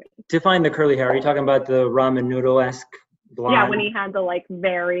talent to me. Define the curly hair. Are you talking about the ramen noodle-esque blonde? Yeah, when he had the like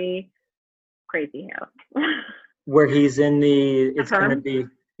very crazy hair. Where he's in the it's going to be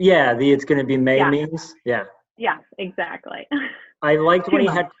it's going to be May memes. Yeah. Yeah, exactly. I liked when he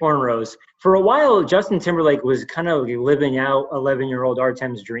had cornrows. For a while, Justin Timberlake was kind of living out 11-year-old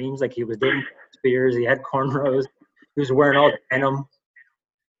Artem's dreams. Like he was dating Spears. He had cornrows. He was wearing all denim.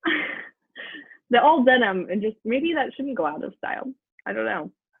 The all denim, and just maybe that shouldn't go out of style. I don't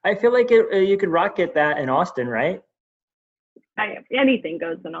know. I feel like you could rocket that in Austin, right? Anything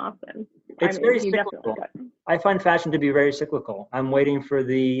goes in Austin. It's very cyclical. I find fashion to be very cyclical. I'm waiting for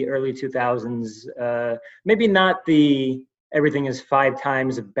the early 2000s. Maybe not the everything is 5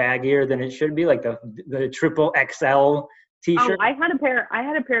 times baggier than it should be, like the triple XL T-shirt. Oh, I had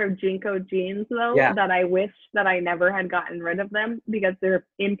a pair of Jinko jeans though that I wish that I never had gotten rid of them because they're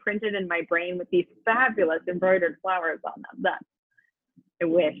imprinted in my brain with these fabulous embroidered flowers on them. That I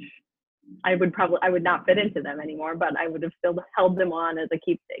wish. I would not fit into them anymore, but I would have still held them on as a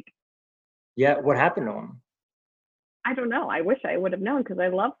keepsake. Yeah, what happened to them? I don't know. I wish I would have known because I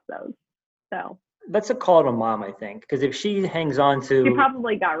loved those. So that's a call to mom, I think, because if she hangs on to, she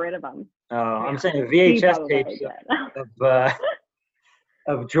probably got rid of them. I'm saying VHS tapes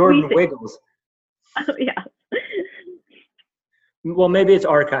of Jordan Wiggles. Oh, yeah. Well, maybe it's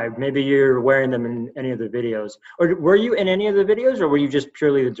archived. Maybe you're wearing them in any of the videos. Or were you in any of the videos, or were you just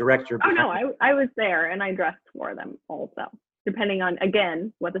purely the director? Oh, no, I was there, and I dressed for them also, depending on,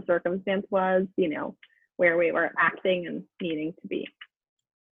 again, what the circumstance was, where we were acting and needing to be.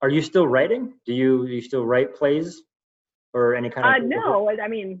 Are you still writing? Do you still write plays or any kind of? No, I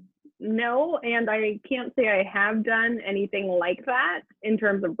mean, no, and I can't say I have done anything like that in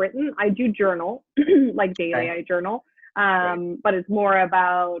terms of written. I do journal, like daily I journal. But it's more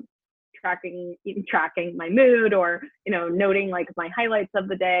about tracking my mood or, noting like my highlights of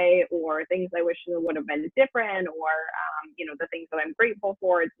the day or things I wish would have been different or, the things that I'm grateful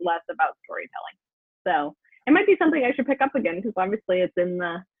for. It's less about storytelling. So it might be something I should pick up again because obviously it's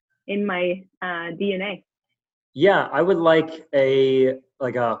in my DNA. Yeah, I would like a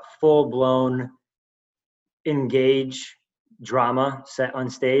full-blown engage drama set on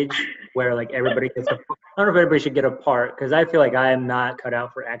stage where like everybody gets I don't know if everybody should get a part because I feel like I am not cut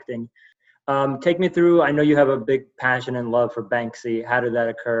out for acting. Take me through, I know you have a big passion and love for Banksy. How did that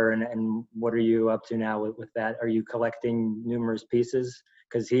occur and what are you up to now with that? Are you collecting numerous pieces?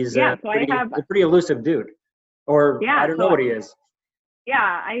 Because he's a pretty elusive dude. Or I don't know what he is. Yeah,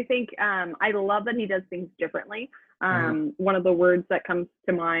 I think I love that he does things differently. One of the words that comes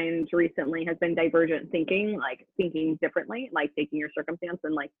to mind recently has been divergent thinking, like thinking differently, like taking your circumstance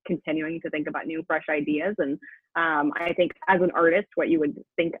and like continuing to think about new, fresh ideas. And I think as an artist, what you would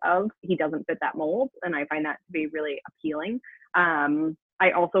think of, he doesn't fit that mold. And I find that to be really appealing.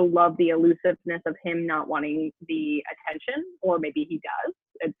 I also love the elusiveness of him not wanting the attention, or maybe he does.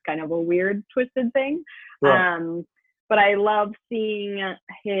 It's kind of a weird, twisted thing. Right. But I love seeing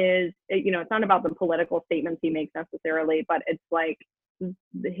his, it's not about the political statements he makes necessarily, but it's like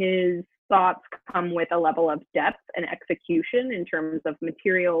his thoughts come with a level of depth and execution in terms of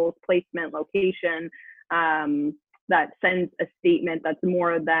materials, placement, location, that sends a statement that's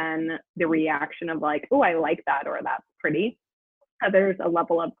more than the reaction of like, oh, I like that, or that's pretty. There's a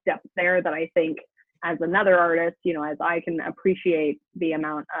level of depth there that I think as another artist, as I can appreciate the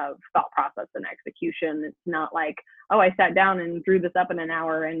amount of thought process and execution. It's not like, oh, I sat down and drew this up in an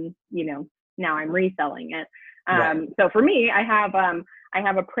hour and, now I'm reselling it. Right. So for me, I have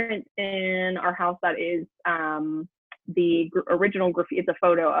a print in our house that is the original graffiti. It's a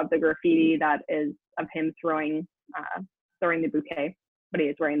photo of the graffiti that is of him throwing the bouquet, but he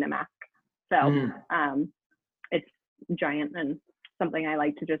is wearing the mask. So it's giant and something I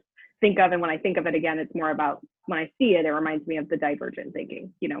like to just think of. And when I think of it again, it's more about when I see it, it reminds me of the divergent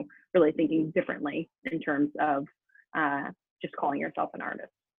thinking, really thinking differently in terms of just calling yourself an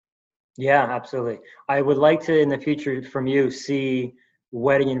artist. Yeah, absolutely. I would like to, in the future, from you, see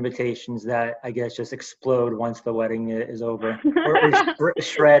wedding invitations that I guess just explode once the wedding is over, or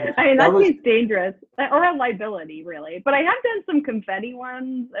shred. I mean, That that was, seems dangerous, or a liability, really. But I have done some confetti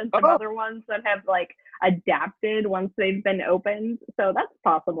ones and some oh, other ones that have like adapted once they've been opened. So that's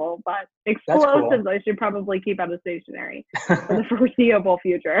possible. But that's cool. explosives, I should probably keep out of stationery for the foreseeable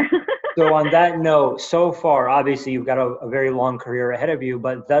future. So on that note, so far, obviously you've got a very long career ahead of you,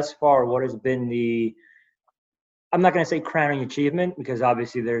 but thus far, what has been I'm not going to say crowning achievement, because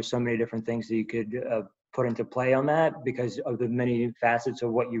obviously there's so many different things that you could put into play on that because of the many facets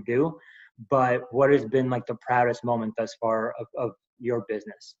of what you do. But what has been like the proudest moment thus far of your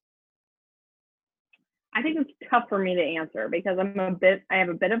business? I think it's tough for me to answer because I have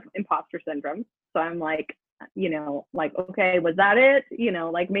a bit of imposter syndrome. So I'm like, like, okay, was that it?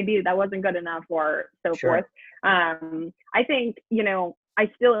 Like maybe that wasn't good enough or so Sure. forth. I think, I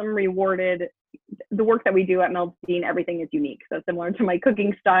still am rewarded. The work that we do at Meldine, everything is unique. So similar to my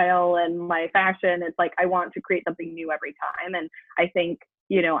cooking style and my fashion, it's like I want to create something new every time. And I think,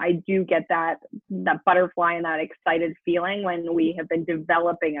 I do get that butterfly and that excited feeling when we have been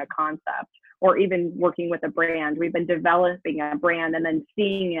developing a concept or even working with a brand. We've been developing a brand and then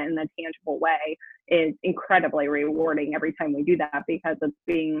seeing it in a tangible way is incredibly rewarding every time we do that because it's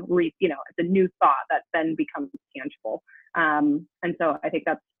it's a new thought that then becomes tangible. And so I think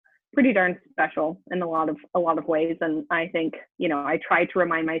that's pretty darn special in a lot of ways. And I think, I try to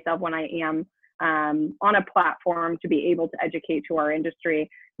remind myself when I am on a platform to be able to educate to our industry,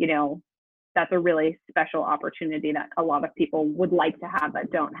 that's a really special opportunity that a lot of people would like to have that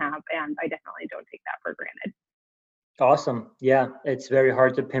don't have. And I definitely don't take that for granted. Awesome. Yeah, it's very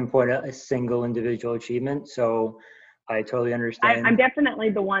hard to pinpoint a single individual achievement. So I totally I'm understand. definitely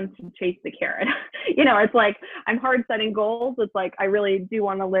the one to chase the carrot. It's like I'm hard setting goals. It's like I really do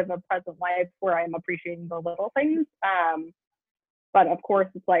want to live a present life where I'm appreciating the little things. But of course,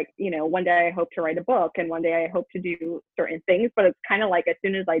 it's like, one day I hope to write a book and one day I hope to do certain things. But it's kind of like as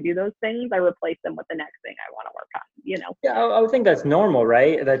soon as I do those things, I replace them with the next thing I want to work on. Yeah, I would think that's normal,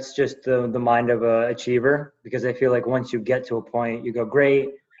 right? That's just the mind of a achiever, because I feel like once you get to a point, you go, great.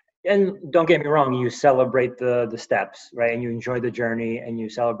 And don't get me wrong, you celebrate the steps, right? And you enjoy the journey and you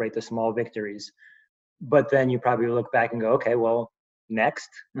celebrate the small victories. But then you probably look back and go, okay, well, next,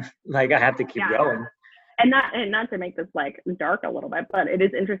 like I have to keep Yeah. going. And not to make this like dark a little bit, but it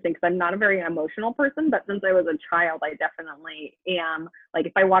is interesting because I'm not a very emotional person. But since I was a child, I definitely am. Like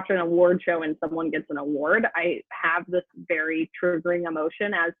if I watch an award show and someone gets an award, I have this very triggering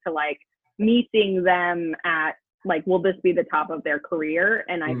emotion as to like me seeing them at like, will this be the top of their career?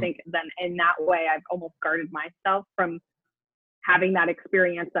 And I think then in that way, I've almost guarded myself from having that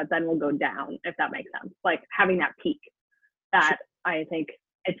experience that then will go down, if that makes sense. Like having that peak that I think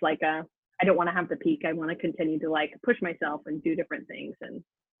it's like I don't want to have the peak. I want to continue to like push myself and do different things. And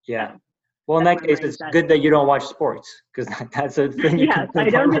Yeah. Well, in that case, it's good that you don't watch sports because that's a thing you can yes, I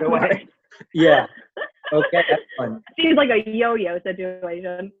pinpoint don't right do away. sports. Yeah. Okay, that's fun. Seems like a yo-yo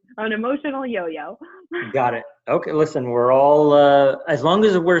situation, an emotional yo-yo. Got it. Okay, listen, we're all, as long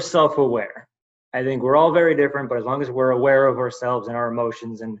as we're self-aware, I think we're all very different, but as long as we're aware of ourselves and our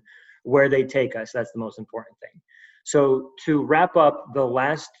emotions and where they take us, that's the most important thing. So to wrap up, the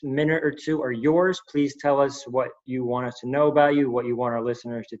last minute or two are yours. Please tell us what you want us to know about you, what you want our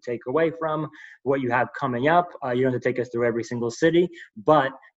listeners to take away from, what you have coming up. You don't have to take us through every single city,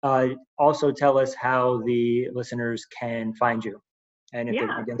 but also tell us how the listeners can find you and if they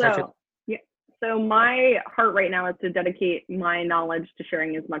want to get in touch with you. So my heart right now is to dedicate my knowledge to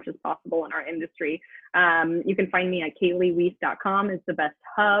sharing as much as possible in our industry. You can find me at KaleighWiese.com. It's the best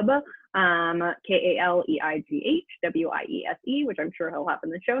hub. KaleighWiese, which I'm sure he'll have in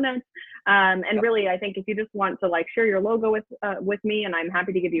the show notes. And really, I think if you just want to like share your logo with me, and I'm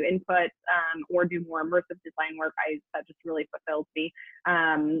happy to give you input or do more immersive design work, that just really fulfills me.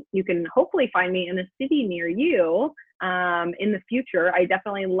 You can hopefully find me in a city near you in the future. I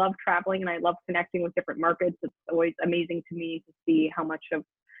definitely love traveling and I love connecting with different markets. It's always amazing to me to see how much of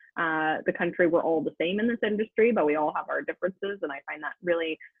the country we're all the same in this industry, but we all have our differences, and I find that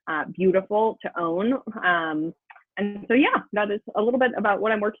really beautiful to own. And so yeah, that is a little bit about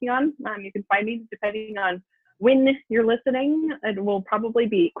what I'm working on. You can find me depending on when you're listening. It will probably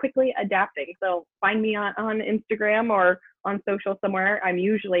be quickly adapting, so find me on Instagram or on social somewhere. I'm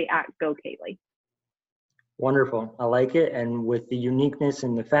usually at Go Kaleigh. Wonderful. I like it. And with the uniqueness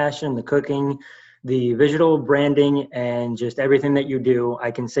in the fashion, the cooking, the visual branding and just everything that you do,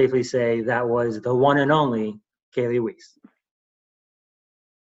 I can safely say that was the one and only Kaleigh Wiese.